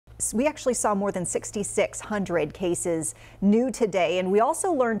We actually saw more than 6,600 cases new today. And we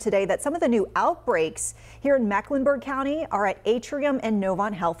also learned today that some of the new outbreaks here in Mecklenburg County are at Atrium and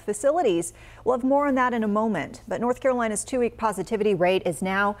Novant Health facilities. We'll have more on that in a moment. But North Carolina's 2-week positivity rate is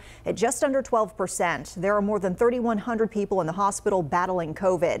now at just under 12%. There are more than 3,100 people in the hospital battling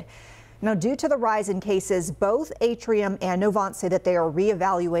COVID. Now, due to the rise in cases, both Atrium and Novant say that they are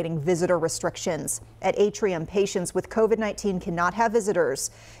reevaluating visitor restrictions. At Atrium, patients with COVID-19 cannot have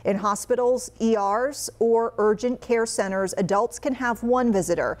visitors. In hospitals, ERs, or urgent care centers, adults can have one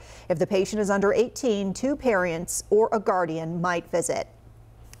visitor. If the patient is under 18, 2 parents or a guardian might visit.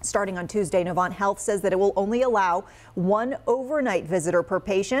 Starting on Tuesday, Novant Health says that it will only allow 1 overnight visitor per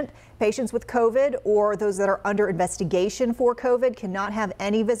patient. Patients with COVID or those that are under investigation for COVID cannot have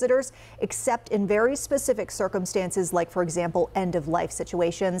any visitors except in very specific circumstances, like, for example, end-of-life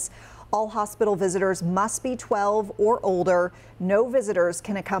situations. All hospital visitors must be 12 or older. No visitors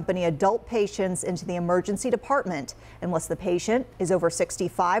can accompany adult patients into the emergency department unless the patient is over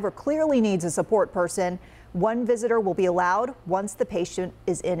 65 or clearly needs a support person. 1 visitor will be allowed once the patient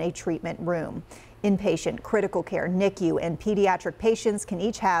is in a treatment room. Inpatient, critical care, NICU, and pediatric patients can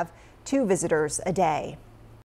each have 2 visitors a day.